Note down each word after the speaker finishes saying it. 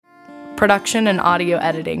Production and audio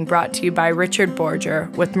editing brought to you by Richard Borger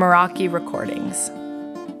with Meraki Recordings.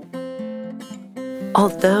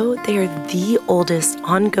 Although they are the oldest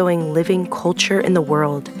ongoing living culture in the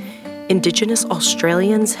world, Indigenous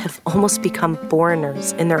Australians have almost become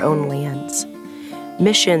foreigners in their own lands.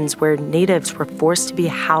 Missions where natives were forced to be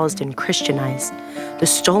housed and Christianized, the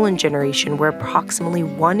stolen generation where approximately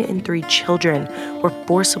 1 in 3 children were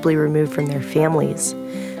forcibly removed from their families,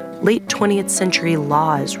 late 20th century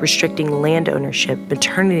laws restricting land ownership,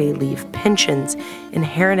 maternity leave, pensions,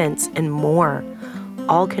 inheritance, and more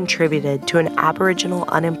all contributed to an Aboriginal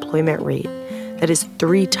unemployment rate that is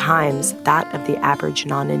 3 times that of the average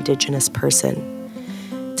non-Indigenous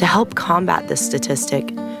person. To help combat this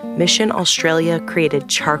statistic, Mission Australia created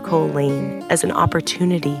Charcoal Lane as an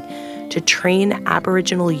opportunity to train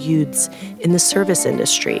Aboriginal youths in the service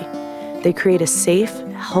industry. They create a safe,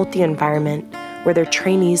 healthy environment where their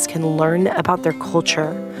trainees can learn about their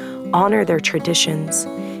culture, honor their traditions,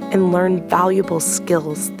 and learn valuable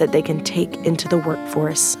skills that they can take into the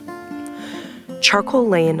workforce. Charcoal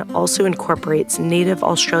Lane also incorporates native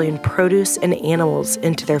Australian produce and animals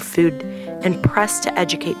into their food and press to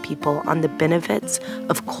educate people on the benefits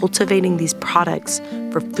of cultivating these products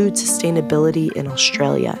for food sustainability in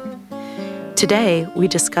Australia. Today, we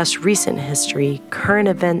discuss recent history, current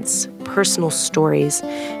events, personal stories,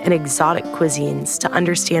 and exotic cuisines to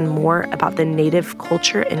understand more about the native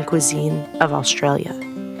culture and cuisine of Australia.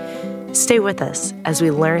 Stay with us as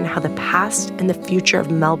we learn how the past and the future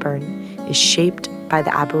of Melbourne is shaped by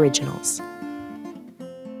the Aboriginals.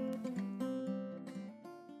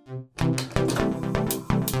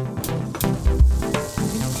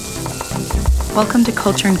 Welcome to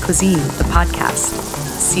Culture and Cuisine, the podcast,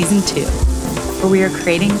 Season 2, where we are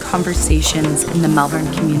creating conversations in the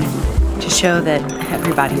Melbourne community to show that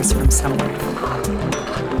everybody is from somewhere.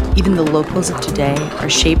 Even the locals of today are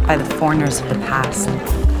shaped by the foreigners of the past.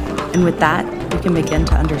 And with that, we can begin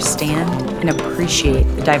to understand and appreciate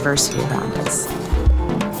the diversity around us.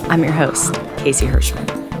 I'm your host, Casey Hirschman.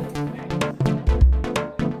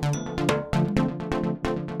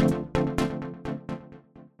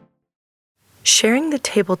 Sharing the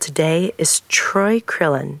table today is Troy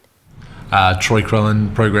Crillon. Troy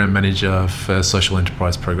Crillon, Program Manager for Social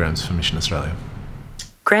Enterprise Programs for Mission Australia.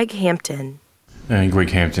 Greg Hampton. And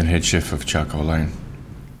Greg Hampton, Head Chef of Charcoal Lane.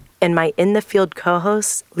 And my in-the-field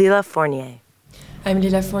co-host, Lila Fournier. I'm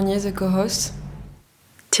Lila Fournier, the co-host.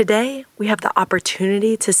 Today, we have the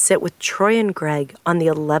opportunity to sit with Troy and Greg on the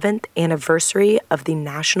 11th anniversary of the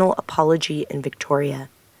National Apology in Victoria.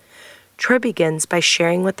 Troy begins by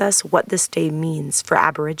sharing with us what this day means for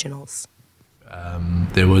Aboriginals.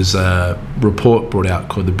 There was a report brought out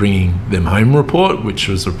called the Bringing Them Home Report, which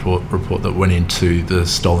was a report that went into the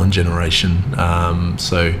stolen generation.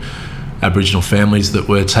 So Aboriginal families that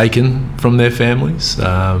were taken from their families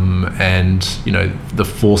and, the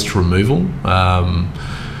forced removal.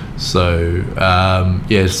 So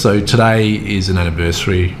today is an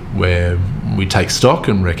anniversary where we take stock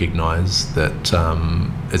and recognise that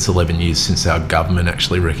it's 11 years since our government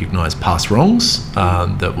actually recognised past wrongs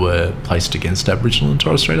that were placed against Aboriginal and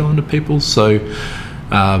Torres Strait Islander people. So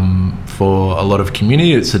for a lot of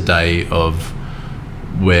community, it's a day of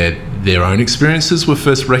where their own experiences were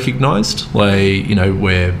first recognised, where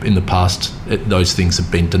in the past those things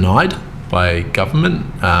have been denied by government.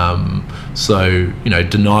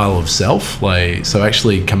 Denial of self, so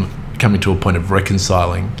actually coming to a point of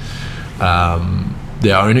reconciling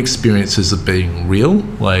their own experiences of being real,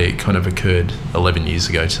 kind of occurred 11 years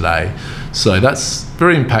ago today. So that's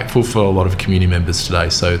very impactful for a lot of community members today.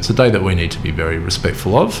 So it's a day that we need to be very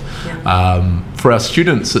respectful of. Yeah. For our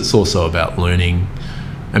students, it's also about learning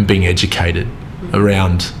and being educated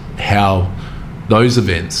around how those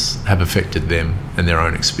events have affected them and their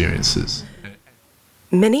own experiences.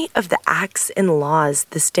 Many of the acts and laws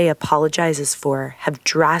this day apologizes for have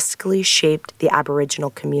drastically shaped the Aboriginal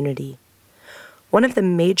community. One of the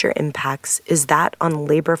major impacts is that on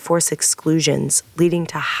labor force exclusions, leading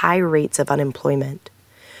to high rates of unemployment.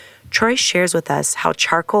 Troy shares with us how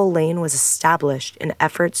Charcoal Lane was established in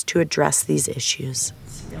efforts to address these issues.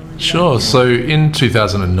 Sure. So in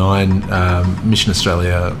 2009, Mission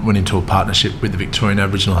Australia went into a partnership with the Victorian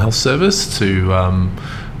Aboriginal Health Service to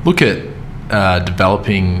look at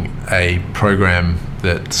developing a program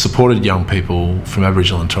that supported young people from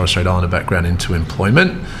Aboriginal and Torres Strait Islander background into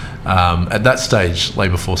employment. At that stage,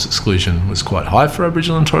 labour force exclusion was quite high for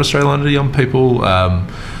Aboriginal and Torres Strait Islander young people.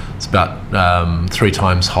 It's about 3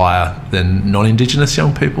 times higher than non-Indigenous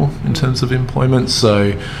young people in terms of employment.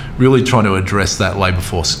 So really trying to address that labour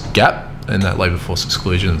force gap and that labour force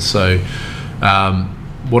exclusion. So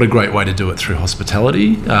what a great way to do it through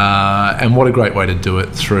hospitality, and what a great way to do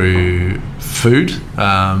it through food.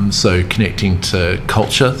 So connecting to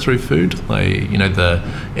culture through food. The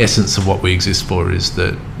essence of what we exist for is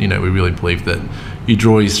that, we really believe that you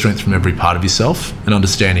draw your strength from every part of yourself, and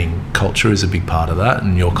understanding culture is a big part of that,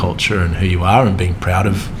 and your culture and who you are, and being proud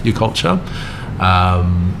of your culture.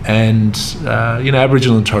 Aboriginal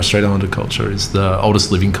and Torres Strait Islander culture is the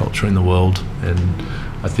oldest living culture in the world, and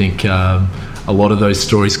I think a lot of those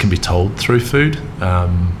stories can be told through food.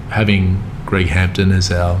 Having Greg Hampton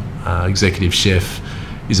as our executive chef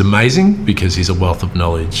is amazing because he's a wealth of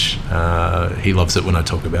knowledge. He loves it when I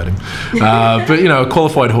talk about him. But a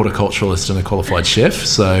qualified horticulturalist and a qualified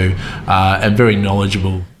chef, and very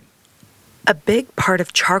knowledgeable. A big part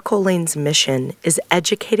of Charcoal Lane's mission is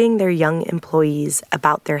educating their young employees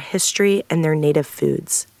about their history and their native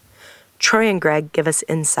foods. Troy and Greg give us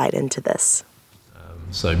insight into this.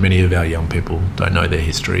 So many of our young people don't know their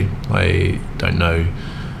history. They don't know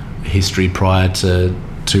history prior to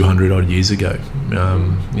 200 odd years ago.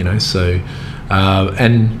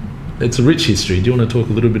 And it's a rich history. Do you want to talk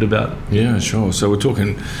a little bit about? Yeah, sure. So we're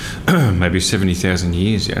talking maybe 70,000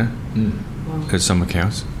 years, yeah, at some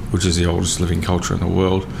accounts, which is the oldest living culture in the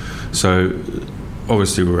world. So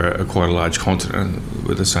obviously we're quite a large continent.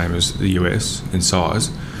 We're the same as the US in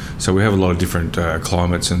size. So we have a lot of different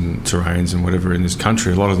climates and terrains and whatever in this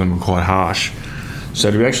country. A lot of them are quite harsh.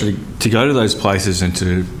 So to go to those places and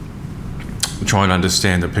to try and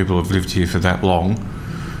understand that people have lived here for that long,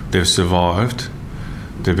 they've survived,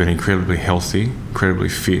 they've been incredibly healthy, incredibly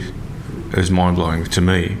fit, is mind-blowing to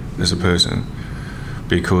me as a person,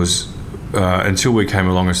 because until we came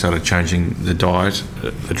along and started changing the diet,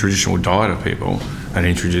 the traditional diet of people, and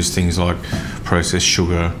introduced things like processed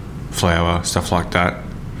sugar, flour, stuff like that,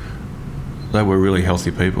 they were really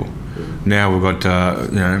healthy people. Now we've got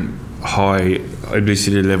high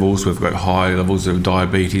obesity levels, we've got high levels of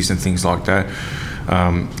diabetes and things like that.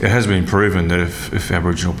 It has been proven that if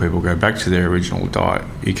Aboriginal people go back to their original diet,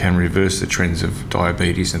 you can reverse the trends of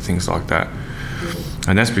diabetes and things like that.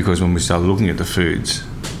 And that's because when we start looking at the foods,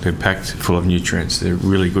 they're packed full of nutrients. They're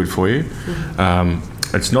really good for you.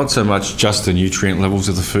 It's not so much just the nutrient levels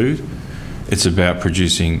of the food. It's about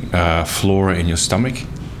producing flora in your stomach.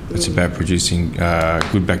 It's about producing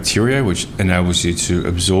good bacteria, which enables you to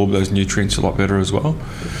absorb those nutrients a lot better as well.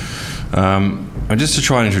 And just to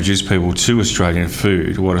try and introduce people to Australian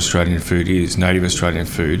food, what Australian food is, native Australian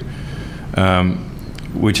food,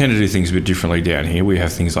 we tend to do things a bit differently down here. We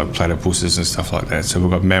have things like platypuses and stuff like that. So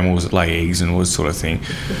we've got mammals that lay eggs and all this sort of thing.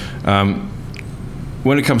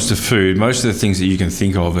 When it comes to food, most of the things that you can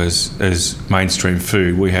think of as mainstream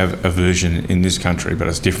food, we have a version in this country, but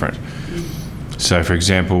it's different. So, for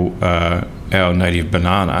example, our native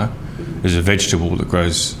banana is a vegetable that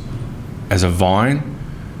grows as a vine,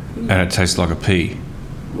 and it tastes like a pea.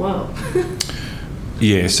 Wow.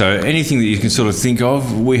 Yeah, so anything that you can sort of think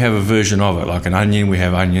of, we have a version of it. Like an onion, we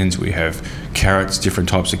have onions, we have carrots, different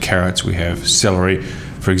types of carrots, we have celery.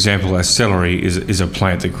 For example, our celery is a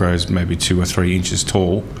plant that grows maybe 2 or 3 inches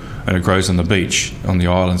tall, and it grows on the beach on the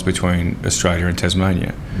islands between Australia and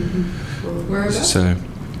Tasmania. Whereabouts?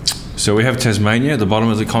 So we have Tasmania at the bottom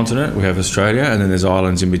of the continent, we have Australia, and then there's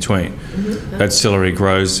islands in between. That celery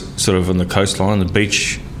grows sort of on the coastline, the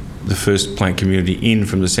beach, the first plant community in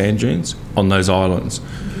from the sand dunes on those islands.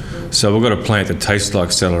 So we've got a plant that tastes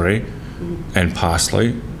like celery and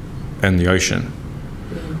parsley and the ocean.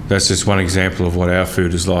 That's just one example of what our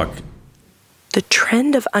food is like. The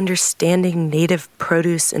trend of understanding native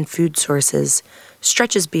produce and food sources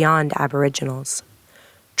stretches beyond Aboriginals.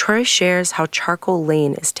 Troy shares how Charcoal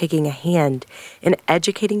Lane is taking a hand in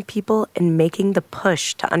educating people and making the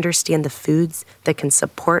push to understand the foods that can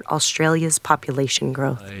support Australia's population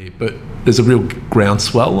growth. But there's a real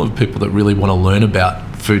groundswell of people that really want to learn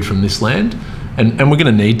about food from this land, and we're going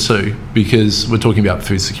to need to, because we're talking about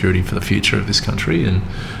food security for the future of this country, and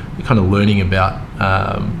kind of learning about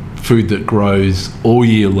food that grows all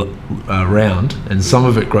year round, and some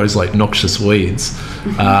of it grows like noxious weeds,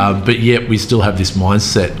 but yet we still have this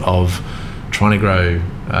mindset of trying to grow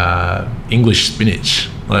English spinach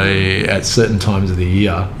at certain times of the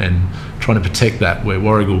year and trying to protect that, where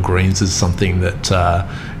Warrigal greens is something that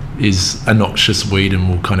is a noxious weed and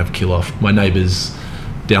will kind of kill off. My neighbours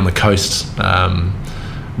down the coast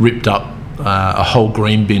ripped up a whole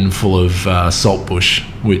green bin full of saltbush,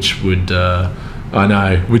 which would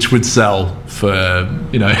sell for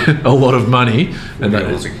a lot of money, and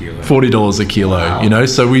 $40 a kilo. Wow.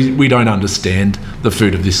 So we don't understand the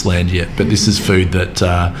food of this land yet, but this is food that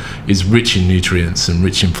is rich in nutrients and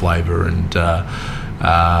rich in flavour, and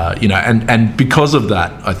And because of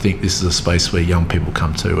that, I think this is a space where young people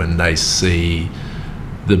come to and they see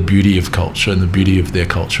the beauty of culture and the beauty of their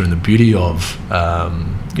culture and the beauty of,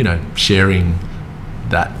 sharing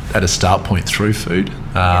that at a start point through food.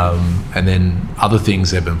 And then other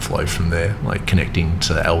things ebb and flow from there, like connecting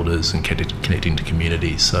to elders and connecting to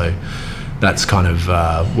community. So that's kind of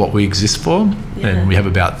what we exist for. Yeah. And we have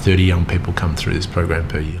about 30 young people come through this program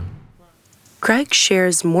per year. Greg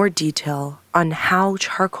shares more detail on how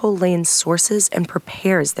Charcoal Lane sources and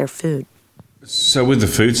prepares their food. So with the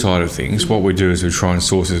food side of things, what we do is we try and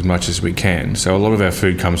source as much as we can. So a lot of our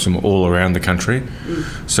food comes from all around the country.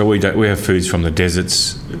 So we have foods from the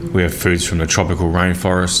deserts, we have foods from the tropical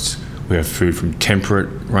rainforests, we have food from temperate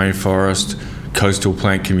rainforest, coastal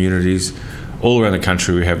plant communities. All around the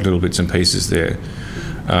country we have little bits and pieces there.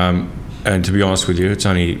 And to be honest with you, it's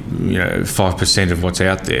only 5% of what's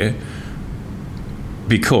out there,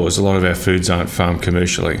 because a lot of our foods aren't farmed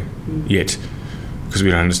commercially yet, because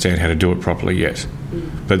we don't understand how to do it properly yet.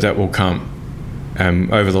 But that will come.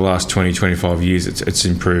 Over the last 20, 25 years, it's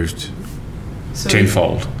improved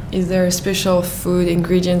tenfold. Is there a special food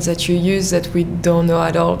ingredients that you use that we don't know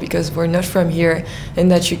at all because we're not from here,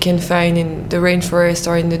 and that you can find in the rainforest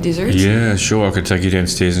or in the desert? Yeah, sure. I could take you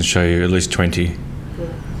downstairs and show you at least 20.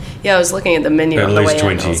 Yeah, I was looking at the menu on the way in,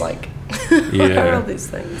 and I was like, what are all these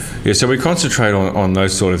things? Yeah, so we concentrate on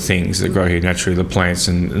those sort of things that grow here naturally, the plants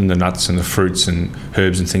and the nuts and the fruits and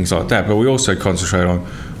herbs and things like that. But we also concentrate on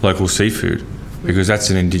local seafood, because that's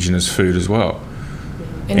an indigenous food as well.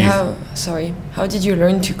 And how did you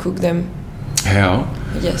learn to cook them? How?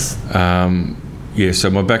 Yes. So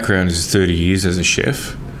my background is 30 years as a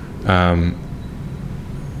chef.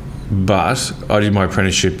 But I did my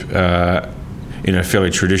apprenticeship in a fairly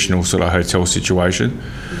traditional sort of hotel situation,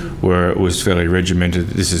 where it was fairly regimented.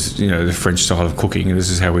 This is, the French style of cooking, and this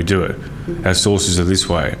is how we do it. Our sauces are this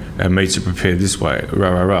way, our meats are prepared this way,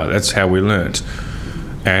 That's how we learnt.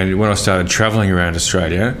 And when I started travelling around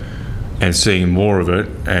Australia and seeing more of it,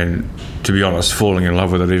 and to be honest, falling in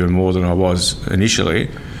love with it even more than I was initially,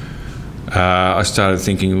 I started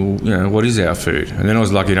thinking, what is our food? And then I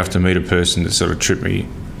was lucky enough to meet a person that sort of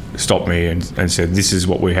stopped me and said, this is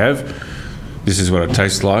what we have, this is what it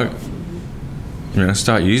tastes like,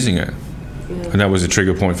 start using it. Yeah. And that was a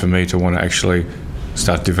trigger point for me to want to actually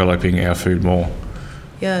start developing our food more.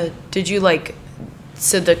 Yeah. Did you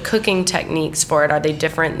so the cooking techniques for it, are they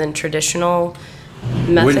different than traditional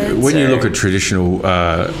methods? When you look at traditional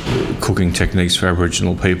cooking techniques for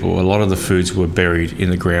Aboriginal people, a lot of the foods were buried in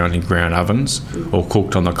the ground in ground ovens or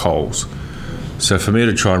cooked on the coals. So for me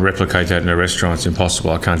to try and replicate that in a restaurant, it's impossible.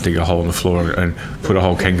 I can't dig a hole in the floor and put a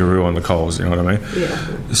whole kangaroo on the coals, you know what I mean?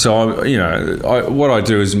 Yeah. So, what I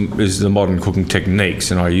do is the modern cooking techniques,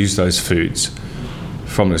 and I use those foods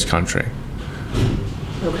from this country.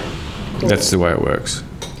 Okay. Cool. That's the way it works.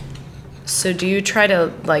 So do you try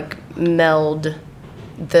to, meld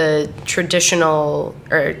the traditional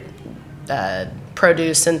or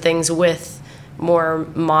produce and things with more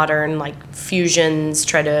modern, fusions,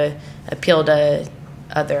 try to appeal to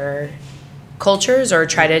other cultures, or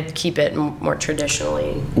try to keep it more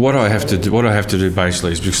traditionally? What I have to do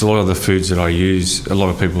basically is, because a lot of the foods that I use, a lot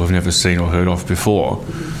of people have never seen or heard of before.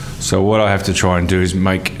 So what I have to try and do is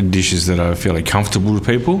make dishes that are fairly comfortable to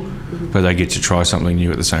people, but they get to try something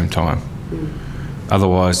new at the same time.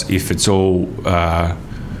 Otherwise, if it's all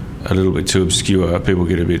a little bit too obscure, people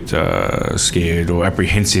get a bit scared or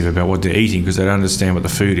apprehensive about what they're eating, because they don't understand what the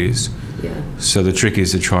food is. Yeah. So the trick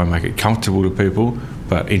is to try and make it comfortable to people,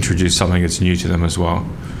 but introduce something that's new to them as well.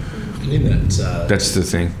 And that's the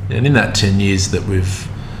thing. And in that 10 years that we've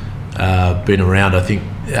been around, I think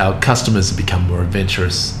our customers have become more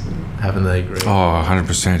adventurous, haven't they, Greg? Oh,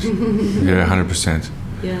 100%. Yeah, 100%.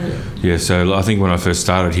 Yeah, so I think when I first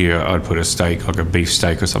started here, I'd put a steak, like a beef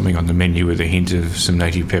steak or something, on the menu with a hint of some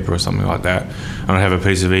native pepper or something like that. And I'd have a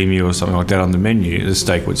piece of emu or something like that on the menu, the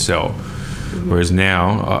steak would sell. Whereas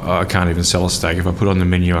now, I can't even sell a steak. If I put it on the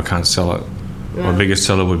menu, I can't sell it. My biggest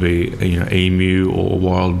seller would be, emu or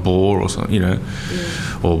wild boar or something,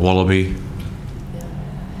 or wallaby.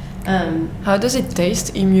 How does it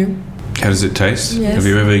taste, emu? How does it taste? Yes. Have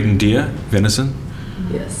you ever eaten deer, venison?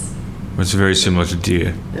 Yes. It's very similar to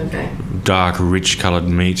deer. Okay. Dark, rich coloured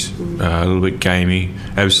meat, a little bit gamey,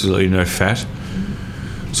 absolutely no fat.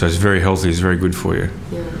 So it's very healthy, it's very good for you.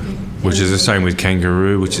 Yeah. Which is the same with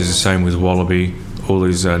kangaroo, which is the same with wallaby. All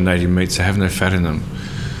these native meats, they have no fat in them,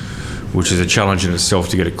 which is a challenge in itself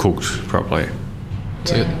to get it cooked properly.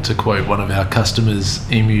 To quote one of our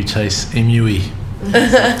customers, emu tastes emu-y.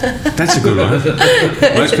 That's a good one.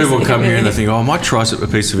 Most people come here and they think, I might try a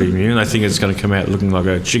piece of emu, and they think it's going to come out looking like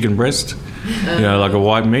a chicken breast, like a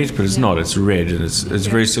white meat, but it's not. It's red, and it's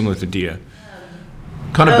very similar to deer.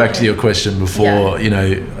 Kind of back to your question before,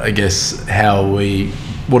 I guess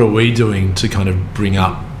what are we doing to kind of bring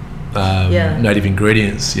up native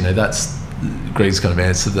ingredients? That's Greg's kind of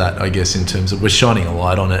answered that, I guess, in terms of we're shining a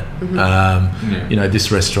light on it.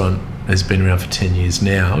 This restaurant has been around for 10 years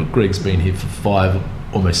now. Greg's been here for 5,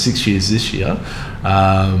 almost 6 years this year,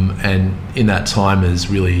 and in that time has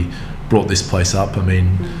really brought this place up. I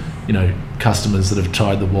mean, customers that have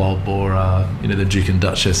tried the wild boar are, the Duke and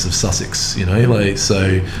Duchess of Sussex, they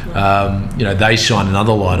shine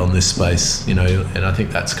another light on this space, and I think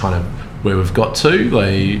that's kind of where we've got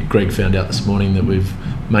to. Greg found out this morning that we've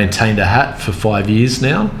maintained a hat for 5 years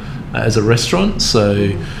now as a restaurant.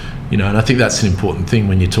 So, and I think that's an important thing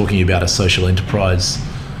when you're talking about a social enterprise.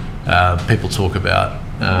 People talk about,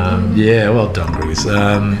 well done, Greg.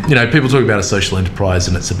 People talk about a social enterprise,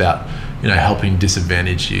 and it's about, helping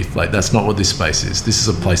disadvantaged youth. That's not what this space is. This is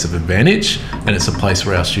a place of advantage, and it's a place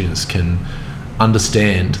where our students can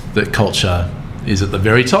understand that culture is at the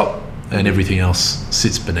very top and everything else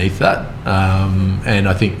sits beneath that. And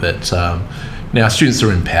I think that our students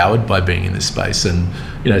are empowered by being in this space, and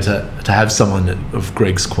to have someone of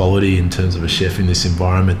Greg's quality in terms of a chef in this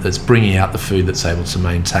environment that's bringing out the food that's able to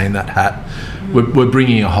maintain that hat. We're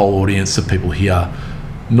bringing a whole audience of people here,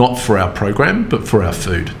 not for our program, but for our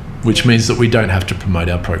food, which means that we don't have to promote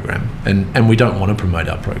our program, and we don't want to promote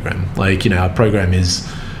our program. Our program is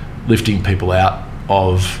lifting people out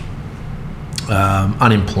of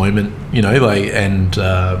unemployment, and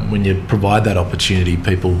when you provide that opportunity,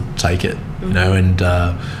 people take it, and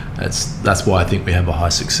that's why I think we have a high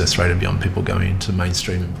success rate of young people going into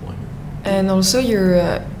mainstream employment. And also,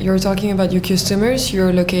 you're talking about your customers.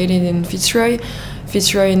 You're located in Fitzroy.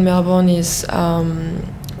 Fitzroy in Melbourne is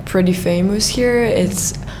pretty famous here.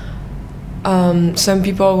 It's some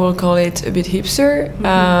people will call it a bit hipster.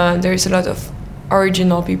 There's a lot of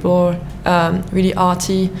original people, really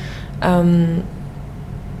arty.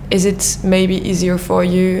 Is it maybe easier for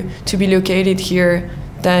you to be located here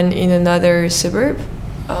than in another suburb?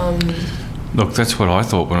 Look, that's what I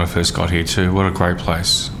thought when I first got here too. What a great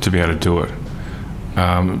place to be able to do it.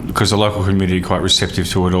 Because the local community are quite receptive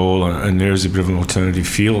to it all, and there is a bit of an alternative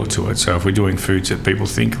feel to it. So if we're doing foods that people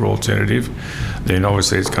think are alternative, then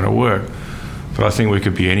obviously it's going to work. But I think we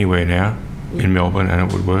could be anywhere now in Melbourne and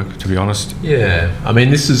it would work, to be honest. Yeah, I mean,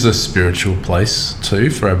 this is a spiritual place too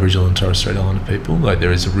for Aboriginal and Torres Strait Islander people.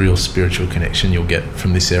 There is a real spiritual connection you'll get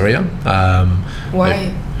from this area.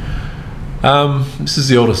 Why? This is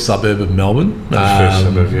the oldest suburb of Melbourne.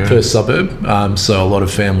 First suburb. So a lot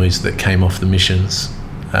of families that came off the missions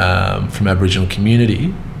from Aboriginal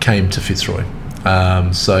community came to Fitzroy.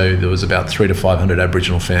 So there was about 300 to 500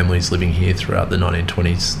 Aboriginal families living here throughout the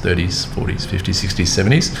 1920s, 30s, 40s, 50s, 60s,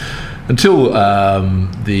 70s, until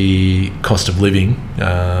the cost of living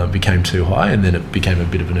became too high, and then it became a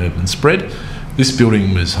bit of an urban spread. This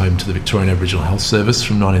building was home to the Victorian Aboriginal Health Service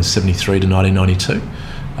from 1973 to 1992.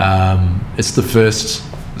 It's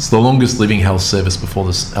the longest living health service before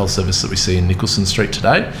the health service that we see in Nicholson Street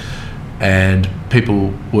today, and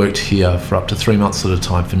people worked here for up to 3 months at a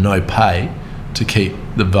time for no pay to keep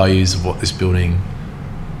the values of what this building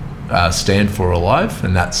stand for alive,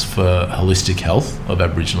 and that's for holistic health of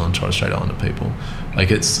Aboriginal and Torres Strait Islander people.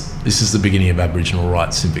 This is the beginning of Aboriginal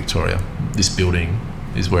rights in Victoria. This building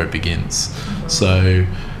is where it begins. So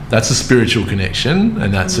that's a spiritual connection,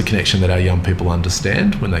 and that's a connection that our young people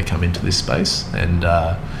understand when they come into this space, and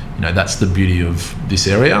that's the beauty of this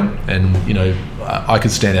area. And I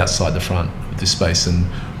could stand outside the front of this space and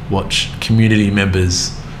watch community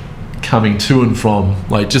members coming to and from,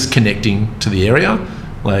 just connecting to the area,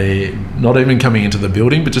 not even coming into the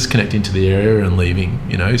building, but just connecting to the area and leaving,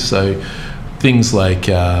 so things like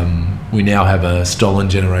we now have a Stolen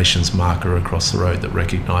Generations marker across the road that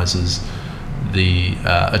recognises the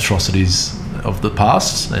atrocities of the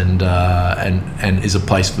past and is a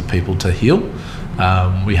place for people to heal.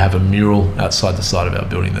 We have a mural outside the side of our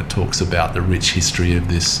building that talks about the rich history of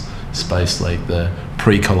this space, like the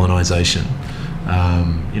pre-colonisation,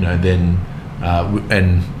 and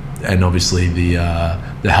obviously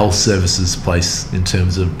the health services place in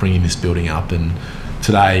terms of bringing this building up, and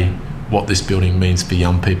today what this building means for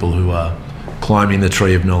young people who are climbing the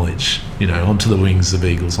tree of knowledge, onto the wings of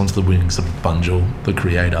eagles, onto the wings of Bunjil, the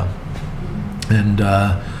creator. And,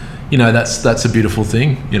 that's a beautiful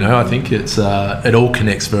thing. I think it all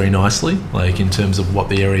connects very nicely, in terms of what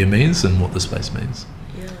the area means and what the space means.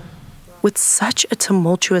 With such a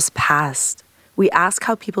tumultuous past, We ask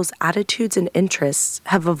how people's attitudes and interests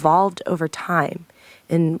have evolved over time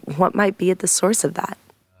and what might be at the source of that.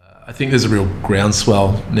 I think there's a real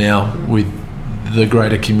groundswell now with the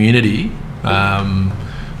greater community.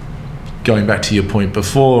 Going back to your point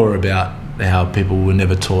before about how people were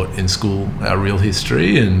never taught in school our real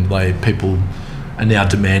history, and like people are now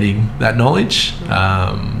demanding that knowledge.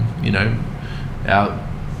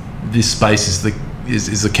 This space is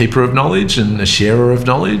the keeper of knowledge and a sharer of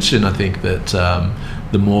knowledge, and I think that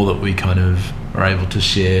the more that we kind of are able to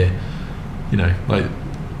share, like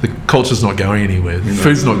the culture's not going anywhere, the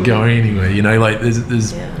food's not going anywhere.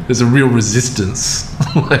 There's a real resistance.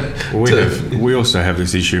 We also have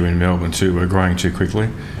this issue in Melbourne too. We're growing too quickly.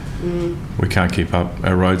 We can't keep up.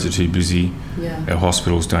 Our roads are too busy. Our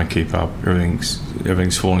hospitals don't keep up.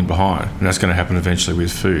 Everything's falling behind, and that's going to happen eventually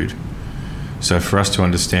with food. So for us to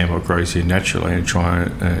understand what grows here naturally and try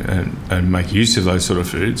and make use of those sort of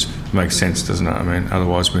foods makes sense, doesn't it? I mean,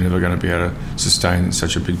 otherwise we're never going to be able to sustain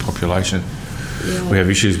such a big population. We have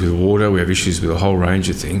issues with water. We have issues with a whole range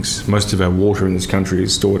of things. Most of our water in this country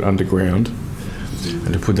is stored underground.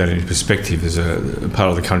 And to put that into perspective, there's a part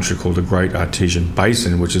of the country called the Great Artesian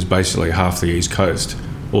Basin, which is basically half the east coast.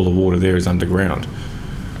 All the water there is underground.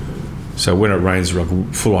 So when it rains,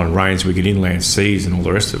 like full-on rains, we get inland seas and all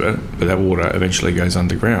the rest of it, but that water eventually goes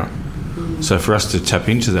underground. So for us to tap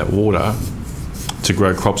into that water to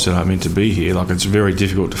grow crops that aren't meant to be here, like it's very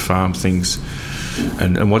difficult to farm things.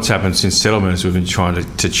 And what's happened since settlement is we've been trying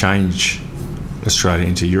to change Australia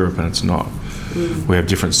into Europe, and it's not. We have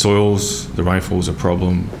different soils, the rainfall's a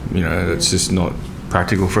problem, it's just not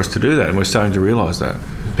practical for us to do that, and we're starting to realise that.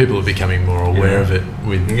 People are becoming more aware of it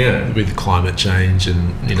with climate change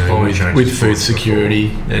and with food security,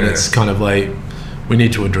 and it's kind of like we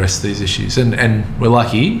need to address these issues. And we're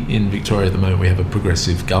lucky in Victoria at the moment we have a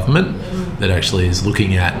progressive government that actually is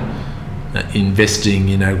looking at investing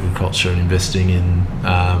in agriculture and investing in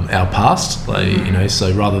our past,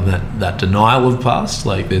 so rather than that denial of past,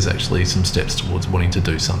 there's actually some steps towards wanting to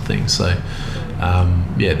do something. So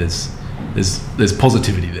there's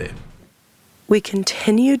positivity there. We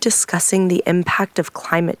continue discussing the impact of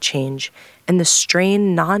climate change and the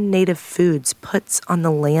strain non-native foods puts on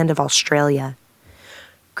the land of Australia.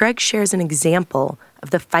 Greg shares an example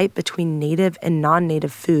of the fight between native and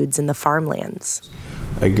non-native foods in the farmlands.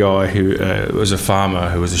 A guy who was a farmer,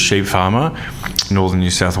 who was a sheep farmer in northern New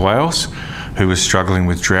South Wales, who was struggling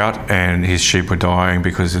with drought, and his sheep were dying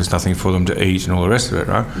because there's nothing for them to eat and all the rest of it,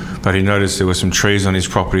 right? But he noticed there were some trees on his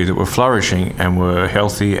property that were flourishing and were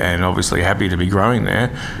healthy and obviously happy to be growing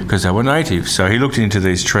there because they were native. So he looked into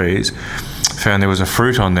these trees, found there was a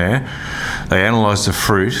fruit on there. They analysed the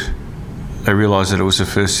fruit. They realised that it was the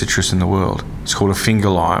first citrus in the world. It's called a finger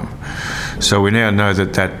lime. So we now know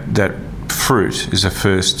that fruit is the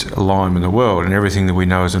first lime in the world, and everything that we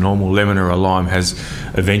know as a normal lemon or a lime has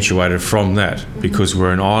eventuated from that, because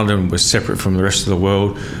we're an island, we're separate from the rest of the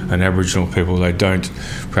world, and Aboriginal people, they don't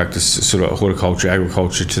practice sort of horticulture,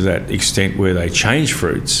 agriculture to that extent where they change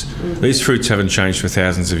fruits. These fruits haven't changed for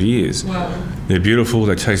thousands of years. Wow. They're beautiful,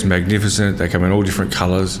 they taste magnificent, they come in all different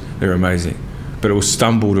colours, they're amazing. But it was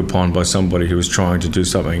stumbled upon by somebody who was trying to do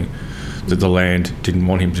something that the land didn't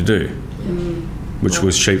want him to do, which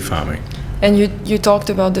was sheep farming. And you talked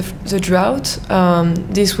about the drought.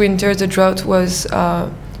 This winter, the drought was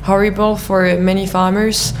horrible for many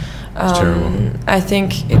farmers. It's terrible. I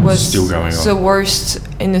think it was still going on. The worst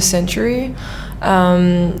in a century.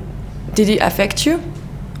 Did it affect you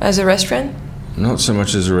as a restaurant? Not so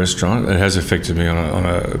much as a restaurant. It has affected me on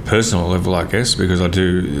a personal level, I guess, because I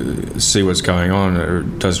do see what's going on.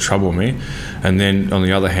 It does trouble me. And then, on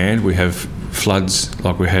the other hand, we have floods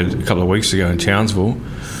like we had a couple of weeks ago in Townsville.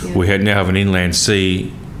 Yeah. We now have an inland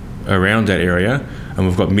sea around that area, and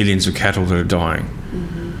we've got millions of cattle that are dying.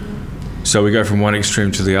 Mm-hmm. So we go from one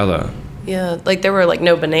extreme to the other. Yeah, there were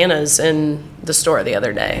no bananas in the store the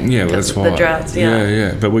other day. Yeah, well, that's why. The drought.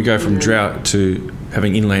 Yeah. But we go from drought to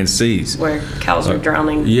having inland seas where cows are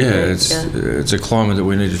drowning. Yeah, it's a climate that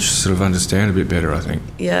we need to sort of understand a bit better, I think.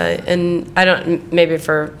 Yeah, and I don't, maybe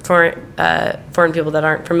for foreign people that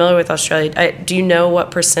aren't familiar with Australia, do you know what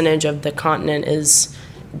percentage of the continent is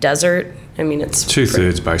desert? I mean, it's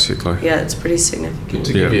 2/3 basically. Yeah, it's pretty significant.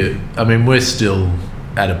 To give you, I mean, we're still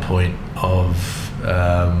at a point of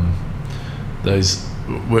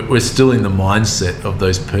we're still in the mindset of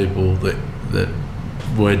those people that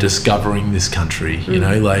were discovering this country,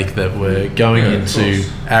 that we're going into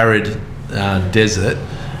arid desert,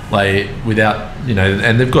 without,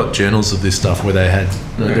 and they've got journals of this stuff where they had,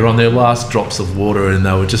 they're on their last drops of water and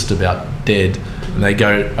they were just about dead, and they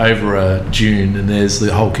go over a dune, and there's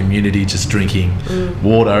the whole community just drinking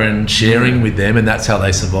water and sharing with them, and that's how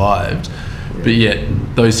they survived. But yet,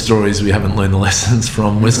 those stories we haven't learned the lessons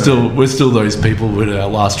from. We're still those people with our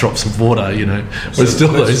last drops of water. You know, we're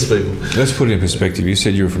still those people. Let's put it in perspective. You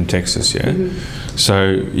said you were from Texas, yeah. So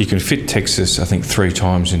you can fit Texas, I think, 3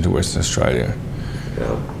 times into Western Australia,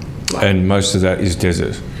 and most of that is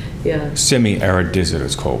desert. Yeah. Semi-arid desert,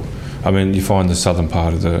 it's called. I mean, you find the southern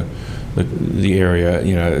part of the area,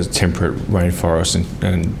 you know, temperate rainforest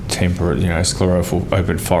and temperate, you know, sclerophyll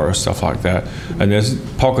open forest, stuff like that. And there's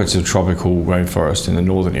pockets of tropical rainforest in the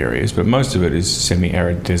northern areas, but most of it is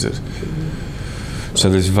semi-arid desert. So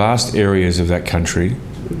there's vast areas of that country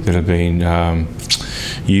that have been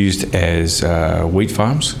used as wheat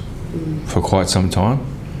farms for quite some time.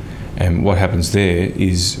 And what happens there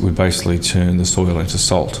is we basically turn the soil into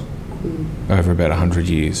salt over about 100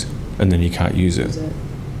 years, and then you can't use it.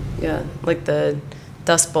 Yeah, like the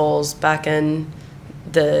Dust Bowls back in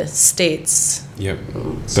the States. Yep.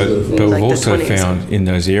 But like we've also 20s. found in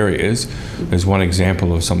those areas, there's one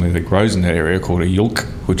example of something that grows in that area called a yulk,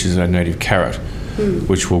 which is a native carrot,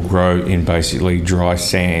 which will grow in basically dry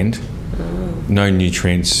sand, no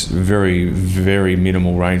nutrients, very, very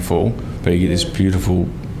minimal rainfall, but you get this beautiful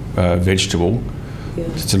vegetable. Yeah.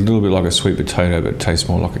 It's a little bit like a sweet potato, but it tastes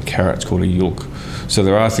more like a carrot. It's called a yulk. So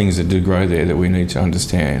there are things that do grow there that we need to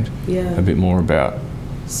understand a bit more about,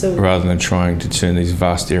 rather than trying to turn these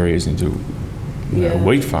vast areas into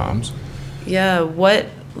wheat farms. Yeah, what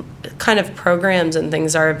kind of programs and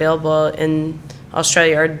things are available in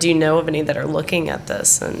Australia, or do you know of any that are looking at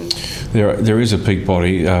this? And there is a peak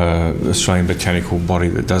body, Australian botanical body,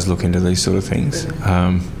 that does look into these sort of things.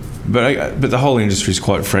 But the whole industry is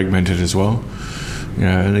quite fragmented as well. You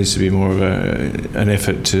know, it needs to be more of an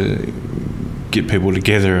effort to get people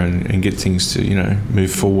together and get things to, you know, move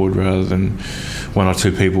forward, rather than one or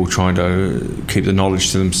two people trying to keep the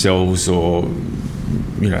knowledge to themselves, or,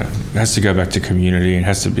 you know, it has to go back to community and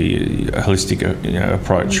has to be a holistic, you know,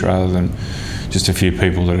 approach, rather than just a few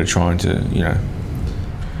people that are trying to, you know.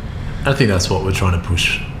 I think that's what we're trying to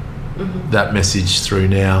push that message through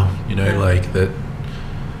now, you know, like that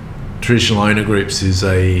traditional owner groups is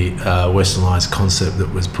a westernised concept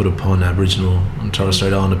that was put upon Aboriginal and Torres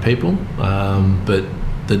Strait Islander people, but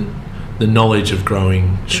the knowledge of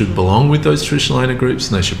growing should belong with those traditional owner groups,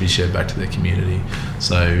 and they should be shared back to their community.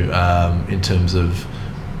 So in terms of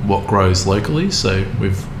what grows locally, so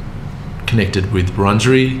we've connected with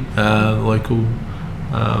Wurundjeri, local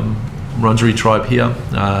Wurundjeri tribe here,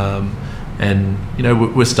 and you know,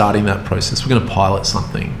 we're starting that process. We're going to pilot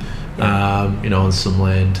something, you know, on some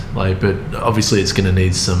land, but obviously it's going to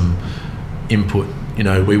need some input. You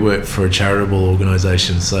know, we work for a charitable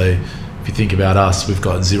organisation, so if you think about us, we've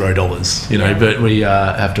got $0, you know, but we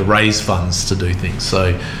have to raise funds to do things. So,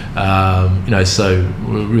 you know, so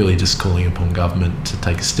we're really just calling upon government to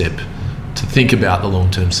take a step to think about the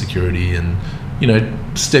long-term security and, you know,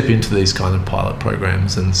 step into these kind of pilot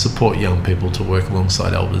programs and support young people to work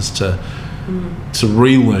alongside elders to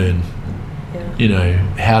relearn, you know,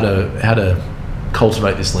 how to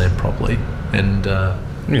cultivate this land properly. And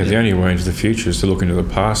the only way into the future is to look into the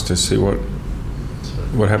past to see what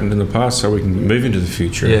happened in the past, so we can move into the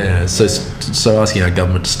future. Yeah, so asking our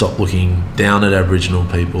government to stop looking down at Aboriginal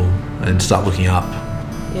people and start looking up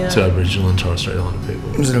to Aboriginal and Torres Strait Islander people.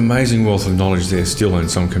 There's an amazing wealth of knowledge there still in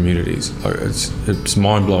some communities. Like, it's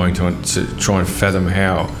mind-blowing to try and fathom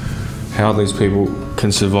how these people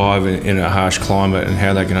can survive in a harsh climate, and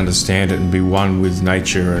how they can understand it and be one with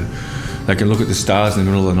nature, and they can look at the stars in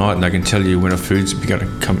the middle of the night and they can tell you when a food's going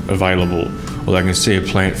to come available, or they can see a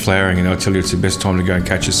plant flowering and they'll tell you it's the best time to go and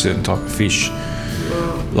catch a certain type of fish.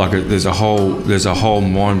 Like, there's a whole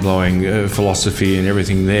mind-blowing philosophy and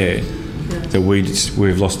everything there that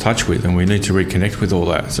we've lost touch with, and we need to reconnect with all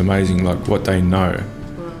that. It's amazing, like, what they know.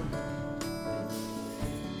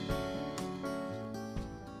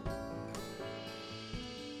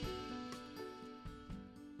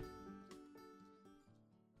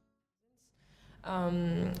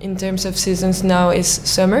 In terms of seasons, now is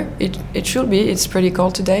summer. It should be. It's pretty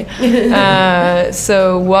cold today.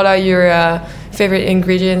 So what are your favorite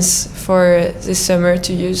ingredients for this summer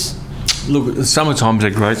to use? Look, the summertime's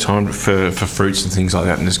a great time for fruits and things like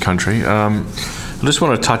that in this country. I just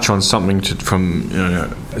want to touch on something from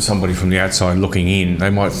somebody from the outside looking in. They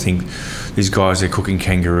might think these guys, they're cooking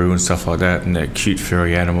kangaroo and stuff like that, and they're cute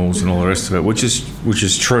furry animals and all the rest of it, which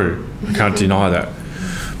is true. I can't deny that.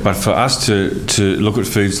 But for us to look at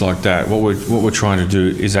foods like that, what we're trying to do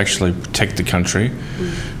is actually protect the country,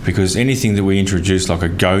 because anything that we introduce, like a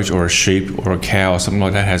goat or a sheep or a cow or something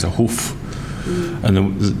like that, has a hoof.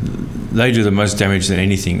 And they do the most damage than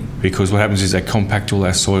anything, because what happens is they compact all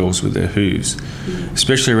our soils with their hooves,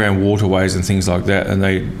 especially around waterways and things like that, and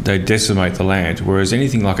they decimate the land. Whereas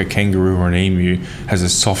anything like a kangaroo or an emu has a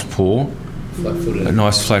soft paw, a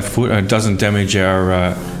nice flat foot, and it doesn't damage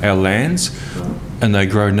our lands. And they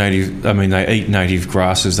grow native. I mean, they eat native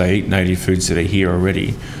grasses. They eat native foods that are here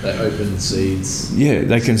already. They open seeds. Yeah,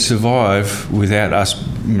 they can survive without us,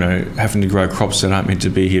 having to grow crops that aren't meant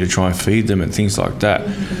to be here to try and feed them and things like that.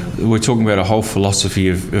 We're talking about a whole philosophy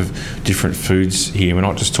of different foods here. We're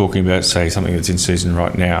not just talking about, say, something that's in season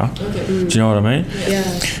right now. Okay. Do you know what I mean? Yeah.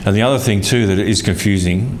 And the other thing too that is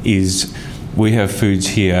confusing is we have foods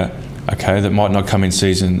here, okay, that might not come in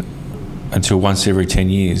season until once every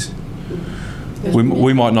 10 years.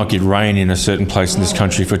 We might not get rain in a certain place in this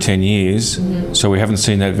country for 10 years, so we haven't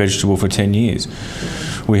seen that vegetable for 10 years.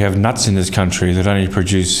 We have nuts in this country that only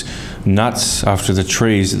produce nuts after the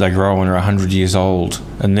trees that they grow on are 100 years old,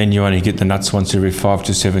 and then you only get the nuts once every 5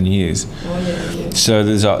 to 7 years. So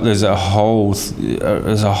there's a whole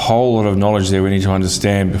lot of knowledge there we need to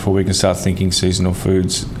understand before we can start thinking seasonal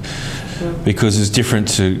foods. Because it's different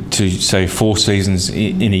to say 4 seasons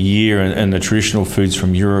in a year and the traditional foods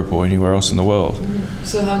from Europe or anywhere else in the world.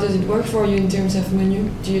 So how does it work for you in terms of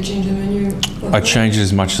menu? Do you change the menu? I change it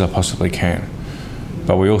as much as I possibly can.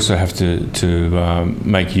 But we also have to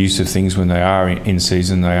make use of things when they are in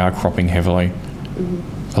season. They are cropping heavily.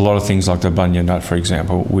 A lot of things like the bunya nut, for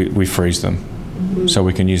example, we freeze them. So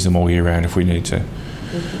we can use them all year round if we need to.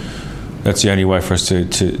 That's the only way for us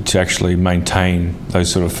to actually maintain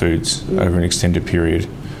those sort of foods over an extended period.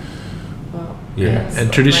 Wow. Yeah,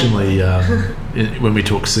 and traditionally, when we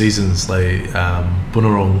talk seasons,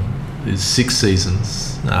 Bunurong is 6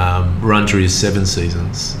 seasons, Wurundjeri is 7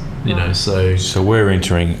 seasons. So we're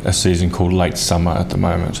entering a season called late summer at the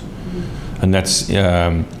moment, and that's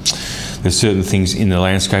there's certain things in the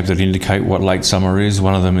landscape that indicate what late summer is.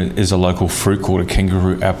 One of them is a local fruit called a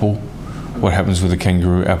kangaroo apple. What happens with a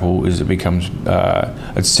kangaroo apple is it becomes,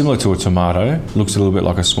 it's similar to a tomato, looks a little bit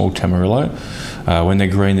like a small tamarillo. When they're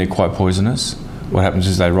green, they're quite poisonous. What happens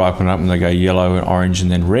is they ripen up and they go yellow and orange and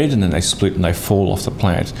then red, and then they split and they fall off the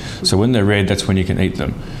plant. So when they're red, that's when you can eat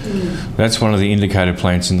them. That's one of the indicator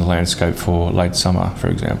plants in the landscape for late summer, for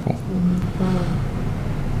example.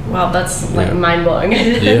 Wow, that's mind-blowing. I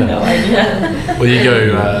had no idea. Well, you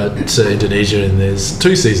go to Indonesia and there's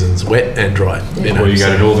 2 seasons, wet and dry. Well, you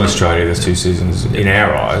go to Northern Australia, there's 2 seasons in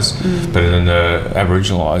our eyes, but in the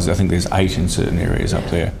Aboriginal eyes, I think there's 8 in certain areas up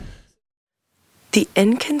there. The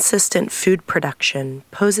inconsistent food production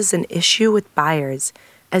poses an issue with buyers,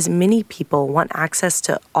 as many people want access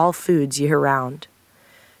to all foods year-round.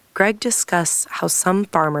 Greg discussed how some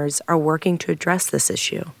farmers are working to address this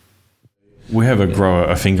issue. We have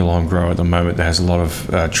a finger-lime grower at the moment that has a lot of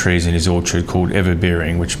trees in his orchard called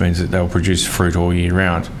everbearing, which means that they'll produce fruit all year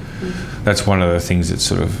round. That's one of the things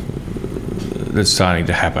that's starting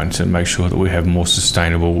to happen to make sure that we have more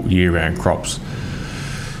sustainable year-round crops.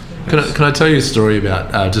 Can I tell you a story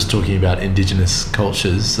about just talking about Indigenous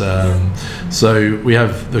cultures? So we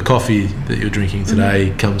have the coffee that you're drinking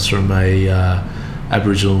today comes from a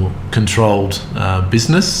Aboriginal controlled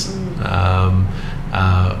business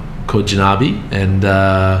called Janabi, and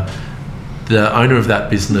the owner of that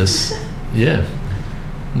business,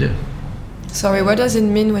 Sorry, what does it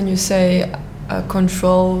mean when you say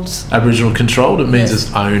controlled? Aboriginal controlled, it means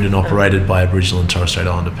it's owned and operated by Aboriginal and Torres Strait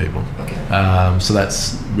Islander people. Okay. So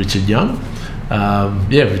that's Richard Young.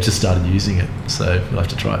 We've just started using it, so you'll have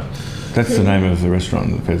to try it. That's the name of the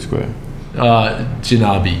restaurant in the Ped Square?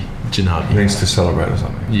 Janabi. It means to celebrate or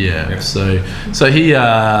something. Yeah. So he,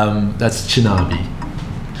 that's Janabi.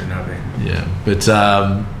 Yeah, but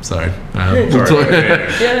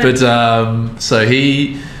so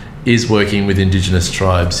he is working with Indigenous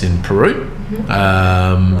tribes in Peru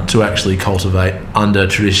to actually cultivate under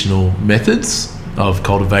traditional methods of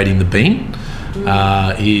cultivating the bean.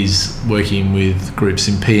 He's working with groups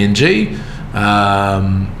in PNG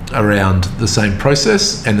around the same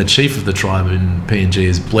process, and the chief of the tribe in PNG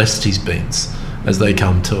has blessed his beans as they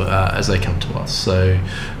come to us. So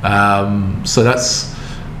that's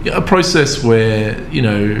a process where,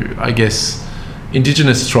 I guess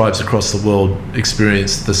Indigenous tribes across the world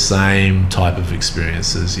experience the same type of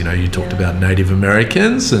experiences. You talked about Native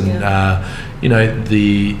Americans, and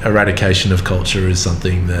the eradication of culture is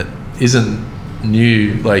something that isn't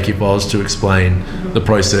new. Like, if I was to explain the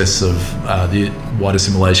process of the white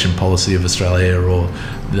assimilation policy of Australia, or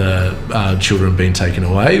the children being taken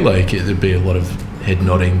away, like, there'd be a lot of head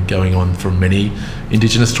nodding going on from many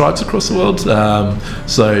Indigenous tribes across the world.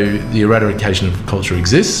 So the eradication of culture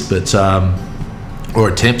exists, but or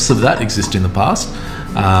attempts of that exist in the past.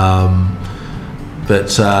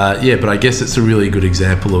 But I guess it's a really good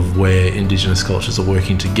example of where Indigenous cultures are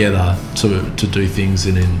working together to do things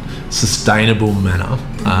in a sustainable manner,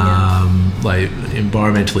 like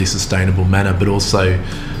environmentally sustainable manner, but also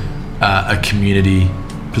a community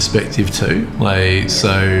perspective too. Like,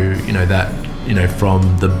 so, you know, that, you know,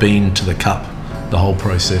 from the bean to the cup, the whole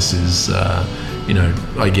process is, you know,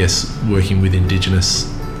 I guess working with Indigenous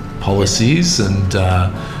policies and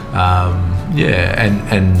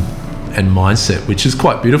and mindset, which is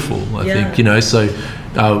quite beautiful, I think, you know. So,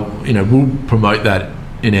 you know, we'll promote that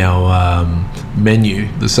in our menu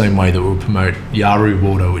the same way that we'll promote Yaru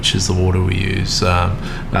water, which is the water we use,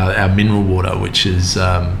 our mineral water, which is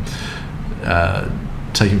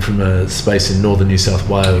taken from a space in northern New South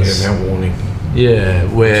Wales. Yeah, Mount Warning. Yeah,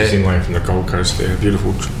 where... Which is inland from the Gold Coast there,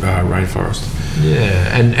 beautiful rainforest.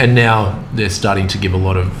 Yeah, and now they're starting to give a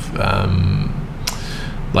lot of...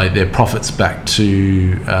 like their profits back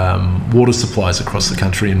to water supplies across the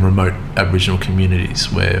country in remote Aboriginal communities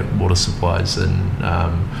where water supplies and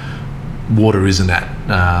water isn't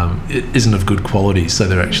of good quality, so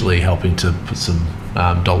they're actually helping to put some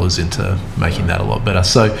dollars into making that a lot better.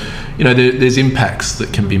 So, you know, there's impacts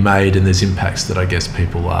that can be made, and there's impacts that I guess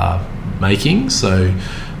people are making. So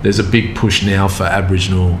there's a big push now for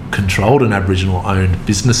Aboriginal controlled and Aboriginal owned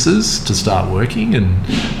businesses to start working and,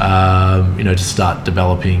 you know, to start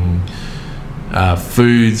developing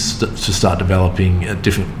foods, to start developing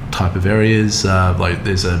different type of areas. Like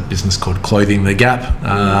there's a business called Clothing the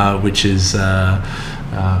Gap, which is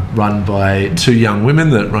run by two young women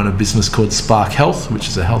that run a business called Spark Health, which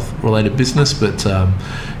is a health related business, but,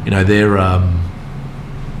 you know,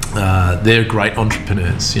 they're great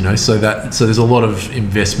entrepreneurs, you know, so there's a lot of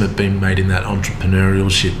investment being made in that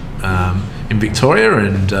entrepreneurship in Victoria,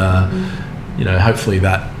 and you know, hopefully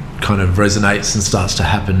that kind of resonates and starts to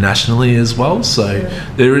happen nationally as well. So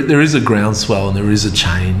there is a groundswell and there is a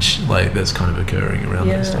change like that's kind of occurring around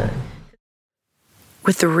that stuff.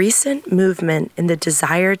 With the recent movement and the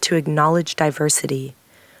desire to acknowledge diversity,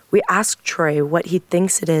 we asked Troy what he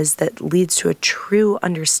thinks it is that leads to a true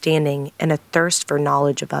understanding and a thirst for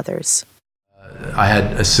knowledge of others. I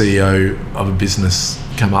had a CEO of a business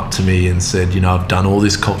come up to me and said, you know, I've done all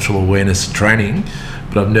this cultural awareness training,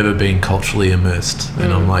 but I've never been culturally immersed.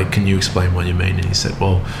 And I'm like, can you explain what you mean? And he said,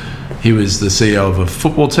 well, he was the CEO of a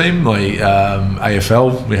football team, like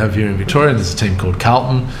AFL we have here in Victoria, and there's a team called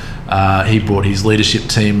Carlton. He brought his leadership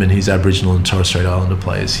team and his Aboriginal and Torres Strait Islander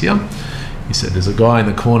players here. He said, there's a guy in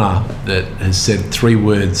the corner that has said 3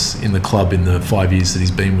 words in the club in the 5 years that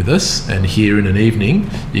he's been with us, and here in an evening,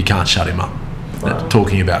 you can't shut him up.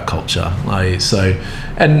 Talking about culture. Like, so,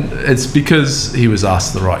 and it's because he was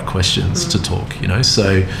asked the right questions to talk, you know.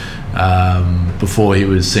 So before he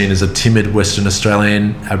was seen as a timid Western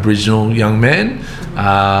Australian Aboriginal young man,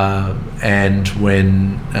 and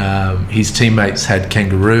when his teammates had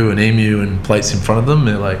kangaroo and emu and plates in front of them,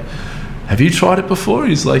 they're like, have you tried it before?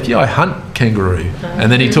 He's like, yeah, I hunt kangaroo. And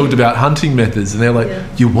then he talked about hunting methods, and they're like,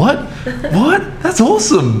 you what? What? That's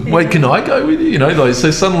awesome. Wait, can I go with you? You know, like, so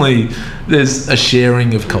suddenly there's a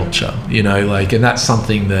sharing of culture, you know, like, and that's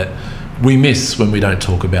something that we miss when we don't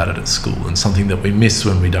talk about it at school, and something that we miss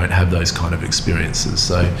when we don't have those kind of experiences.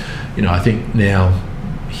 So, you know, I think now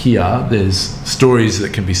here there's stories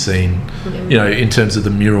that can be seen, you know, in terms of the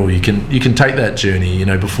mural. You can take that journey, you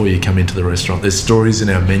know, before you come into the restaurant. There's stories in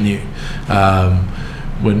our menu.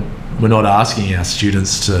 When we're not asking our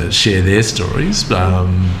students to share their stories, but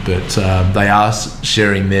they are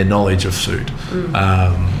sharing their knowledge of food.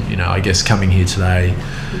 You know, I guess coming here today,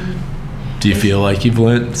 do you feel like you've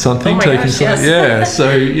learnt something? Yes. Yeah,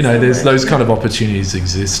 so, you know, there's those kind of opportunities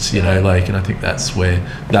exist, you know, like, and I think that's where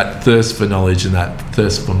that thirst for knowledge and that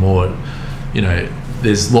thirst for more, you know,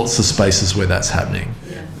 there's lots of spaces where that's happening.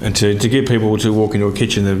 And to get people to walk into a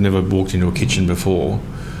kitchen they've never walked into a kitchen before,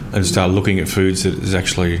 and start looking at foods that is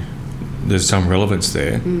actually, there's some relevance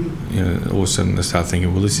there, you know, all of a sudden they start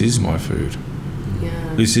thinking, well, this is my food.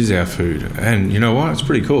 This is our food. And you know what? It's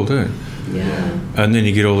pretty cool too. Yeah. And then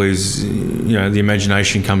you get all these, you know, the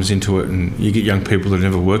imagination comes into it, and you get young people that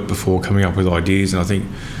have never worked before coming up with ideas. And I think,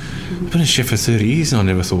 I've been a chef for 30 years and I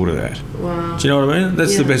never thought of that. Wow. Do you know what I mean?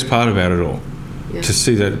 That's the best part about it all. Yeah. To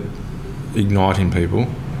see that ignite in people.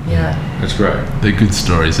 Yeah. That's great. They're good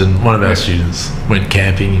stories. And one of our students went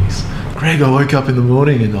camping, and he's, Greg, I woke up in the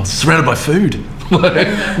morning and I was surrounded by food.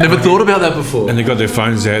 Never thought about that before. And they've got their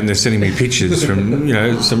phones out and they're sending me pictures from, you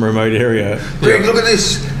know, some remote area. Greg, look at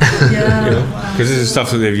this. Because this is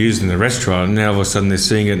stuff that they've used in the restaurant, and now all of a sudden they're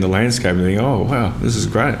seeing it in the landscape and they think, oh, wow, this is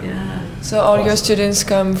great. So all your students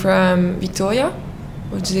come from Victoria?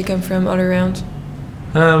 Or do they come from all around?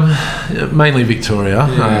 Mainly Victoria.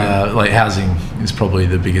 Like housing is probably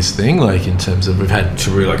the biggest thing. Like in terms of we've had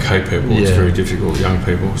To relocate people, it's very difficult. Young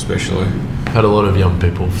people, especially. Had a lot of young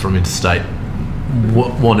people from interstate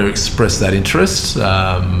want to express that interest,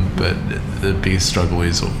 but the biggest struggle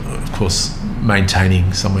is, of course,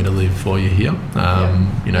 maintaining somewhere to live while you're here.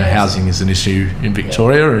 Housing is an issue in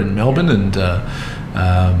Victoria and Melbourne, and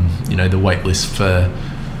the wait list for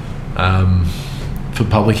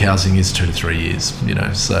public housing is 2 to 3 years.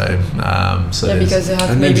 Because they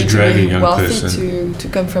have maybe to be wealthy to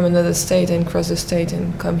come from another state and cross the state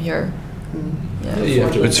and come here.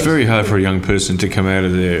 It's very hard for a young person to come out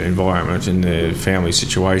of their environment and their family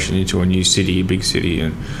situation into a new city, a big city,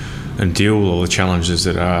 and deal with all the challenges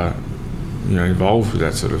that are involved with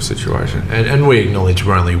that sort of situation. And we acknowledge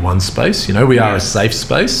we're only one space. We are a safe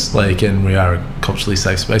space, and we are a culturally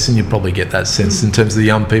safe space, and you probably get that sense in terms of the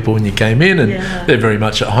young people when you came in, and they're very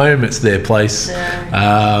much at home. It's their place.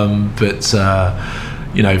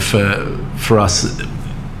 For us,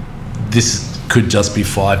 this could just be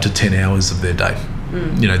 5 to 10 hours of their day.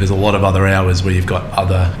 There's a lot of other hours where you've got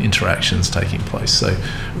other interactions taking place. So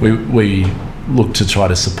we look to try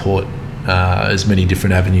to support as many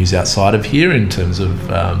different avenues outside of here in terms of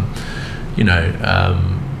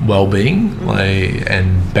well-being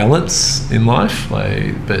and balance in life.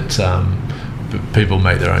 But people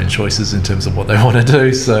make their own choices in terms of what they want to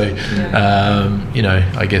do. So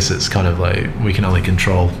I guess it's kind of like we can only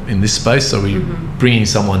control in this space. So we bringing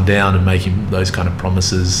someone down and making those kind of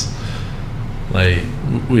promises.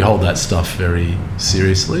 We hold that stuff very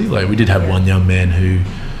seriously. We did have one young man who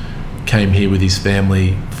came here with his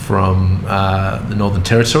family from the Northern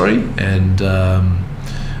Territory, and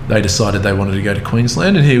they decided they wanted to go to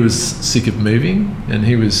Queensland, and he was sick of moving, and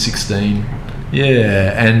he was 16.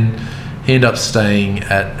 And he ended up staying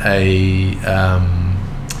at a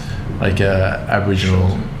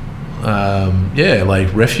Aboriginal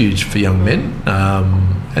refuge for young men,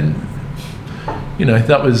 and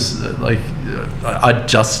that was I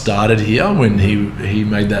just started here when he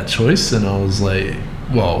made that choice, and I was like,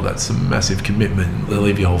 well, that's a massive commitment. They'll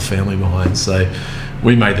leave your whole family behind. So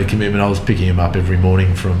we made the commitment. I was picking him up every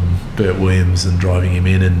morning from Bert Williams and driving him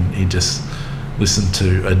in, and he just listened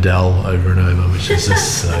to Adele over and over, which is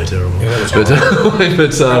just so terrible. Yeah, that was horrible.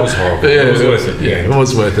 That was horrible. Yeah, it was worth it. Yeah, it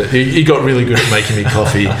was worth it. He got really good at making me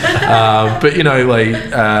coffee.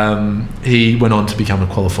 He went on to become a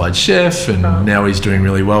qualified chef, and now he's doing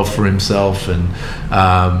really well for himself. And,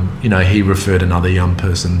 he referred another young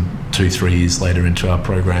person 2-3 years later into our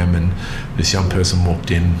program, and this young person walked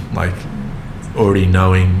in already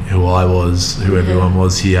knowing who I was, who everyone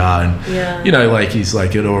was here, and he's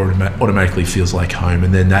like, it automatically feels like home.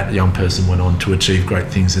 And then that young person went on to achieve great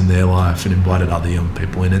things in their life and invited other young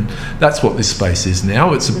people in, and that's what this space is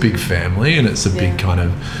now. It's a big family, and it's a big kind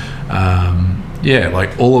of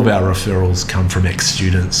all of our referrals come from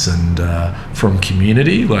ex-students and from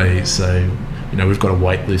community. We've got a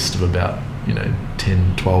wait list of about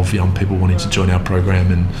 10-12 young people wanting to join our program,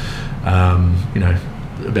 and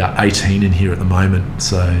about 18 in here at the moment,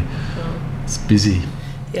 so it's busy.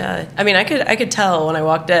 Yeah, I mean, I could tell when I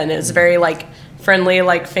walked in. It was very friendly,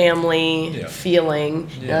 family feeling.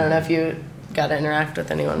 Yeah. I don't know if you got to interact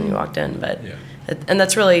with anyone when you walked in, but and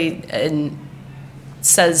that's really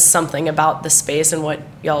says something about the space and what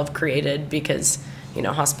y'all have created, because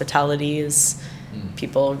hospitality is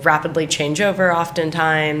people rapidly change over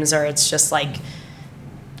oftentimes, or it's just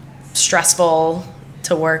stressful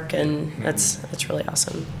to work, and that's really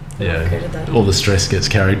awesome. Yeah, all the stress gets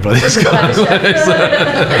carried by these guys. That's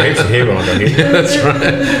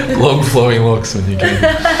right. Long flowing locks when you get in.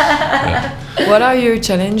 What are your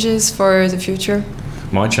challenges for the future?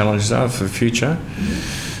 My challenges are for the future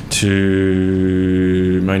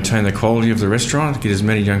to maintain the quality of the restaurant, get as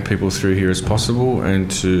many young people through here as possible, and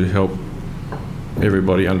to help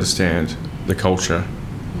everybody understand the culture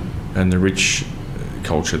and the rich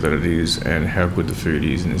culture that it is, and how good the food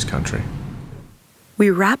is in this country. We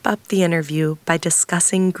wrap up the interview by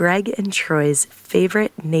discussing Greg and Troy's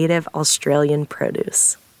favorite native Australian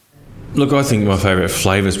produce. Look, I think my favourite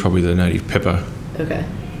flavour is probably the native pepper. Okay.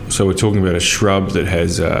 So we're talking about a shrub that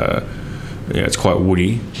has, it's quite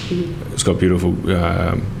woody. Mm-hmm. It's got beautiful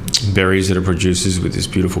berries that it produces with this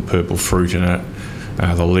beautiful purple fruit in it.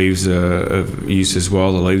 The leaves are used as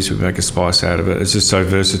well. The leaves, we make a spice out of it. It's just so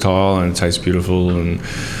versatile, and it tastes beautiful. And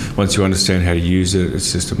once you understand how to use it,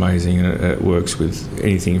 it's just amazing. And it works with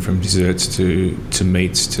anything from desserts to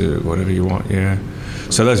meats to whatever you want. Yeah.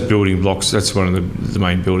 So those building blocks, that's one of the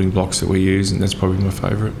main building blocks that we use, and that's probably my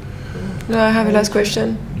favourite. I have a last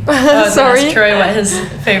question. Sorry. Ask Troy what his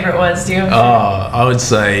favorite was. Do you? I would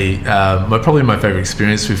say probably my favorite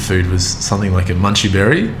experience with food was something like a Munchie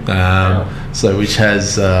Berry. So which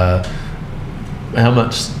has how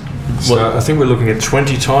much? So I think we're looking at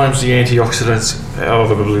 20 times the antioxidants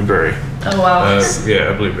of a blueberry. Oh wow.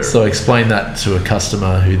 A blueberry. So I explained that to a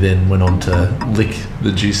customer who then went on to lick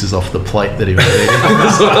the juices off the plate that he was eating.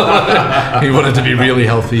 So he wanted to be really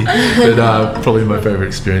healthy, but probably my favourite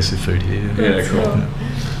experience with food here. Yeah, cool. Yeah.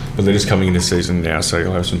 But they're just coming into season now, so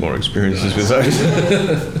you'll have some more experiences with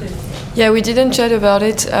those. Yeah, we didn't chat about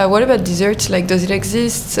it. What about desserts? Like, does it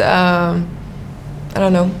exist? I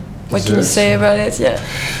don't know. What can you say about it? Yeah.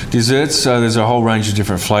 Desserts, so there's a whole range of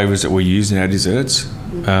different flavours that we use in our desserts.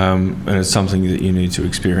 And it's something that you need to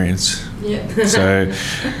experience. Yeah. So,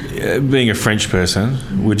 being a French person,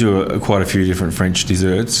 we do quite a few different French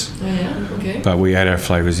desserts. Oh, yeah. Okay. But we add our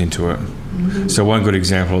flavours into it. Mm-hmm. So one good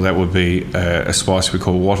example of that would be a spice we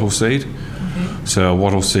call wattle seed. Okay. So a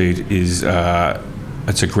wattle seed is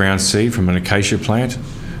it's a ground seed from an acacia plant.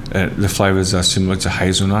 The flavours are similar to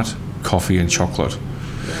hazelnut, coffee, and chocolate.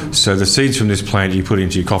 So the seeds from this plant you put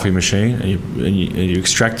into your coffee machine and you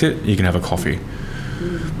extract it, you can have a coffee.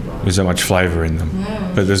 There's so much flavour in them,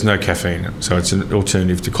 but there's no caffeine, so it's an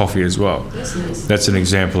alternative to coffee as well. That's nice. That's an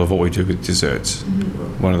example of what we do with desserts.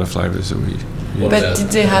 One of the flavours that we use. But did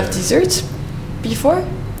they have desserts before?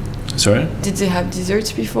 Sorry? Did they have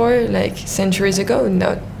desserts before, like centuries ago?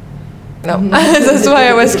 No. That's why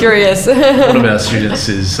I was curious. One of our students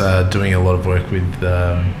is doing a lot of work with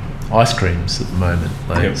ice creams at the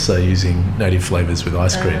moment, so using native flavours with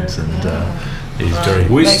ice creams, and he's very.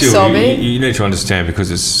 We like still, sorbet? you need to understand, because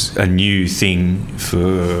it's a new thing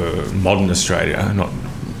for modern Australia, not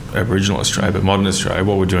Aboriginal Australia, but modern Australia.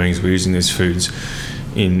 What we're doing is we're using these foods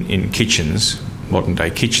in kitchens, modern day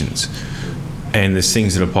kitchens, and there's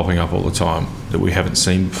things that are popping up all the time that we haven't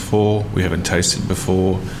seen before, we haven't tasted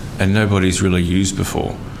before, and nobody's really used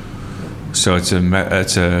before. So it's a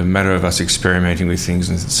matter of us experimenting with things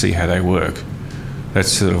and see how they work. That's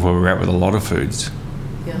sort of where we're at with a lot of foods.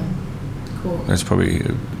 Yeah. Cool. That's probably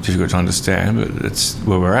difficult to understand, but that's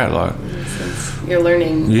where we're at. Like, you're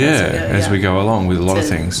learning. As we go along with a lot of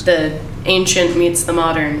things. The ancient meets the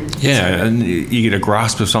modern. Yeah, and you get a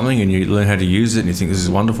grasp of something and you learn how to use it and you think this is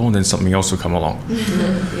wonderful, and then something else will come along.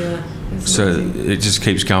 Yeah. So it just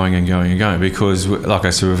keeps going and going and going, because, like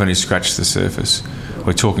I said, we've only scratched the surface.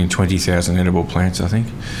 We're talking 20,000 edible plants, I think.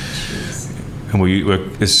 Jeez.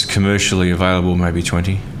 And it's commercially available, maybe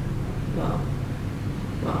 20. Wow.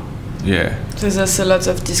 Yeah. So there's a lot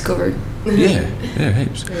of discovery. Yeah,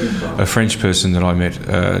 heaps. A French person that I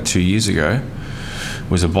met 2 years ago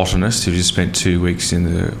was a botanist who just spent 2 weeks in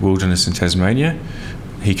the wilderness in Tasmania.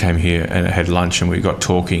 He came here and had lunch, and we got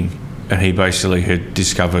talking, and he basically had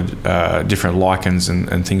discovered different lichens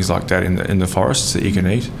and things like that in the forests that you can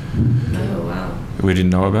eat. Oh, wow. We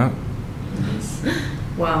didn't know about. Nice.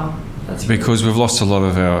 Wow. That's because we've lost a lot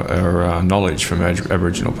of our knowledge from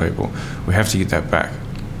Aboriginal people. We have to get that back.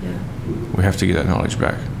 Yeah. We have to get that knowledge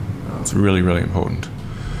back. It's really, really important.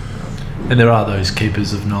 And there are those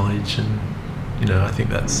keepers of knowledge, and I think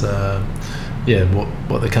that's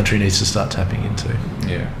what the country needs to start tapping into.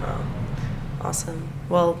 Yeah. Awesome.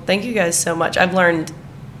 Well, thank you guys so much. I've learned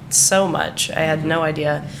so much. I had no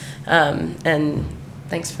idea, and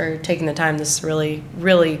thanks for taking the time. This is really,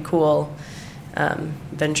 really cool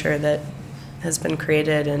venture that has been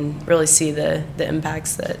created, and really see the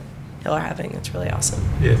impacts that y'all are having. It's really awesome.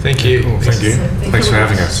 Yeah, thank you. Cool. Thank you. Thanks for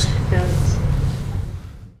having us. Yeah.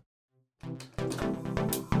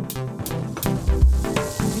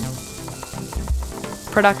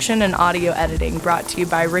 Production and audio editing brought to you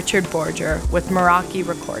by Richard Borger with Meraki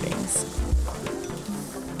Recordings.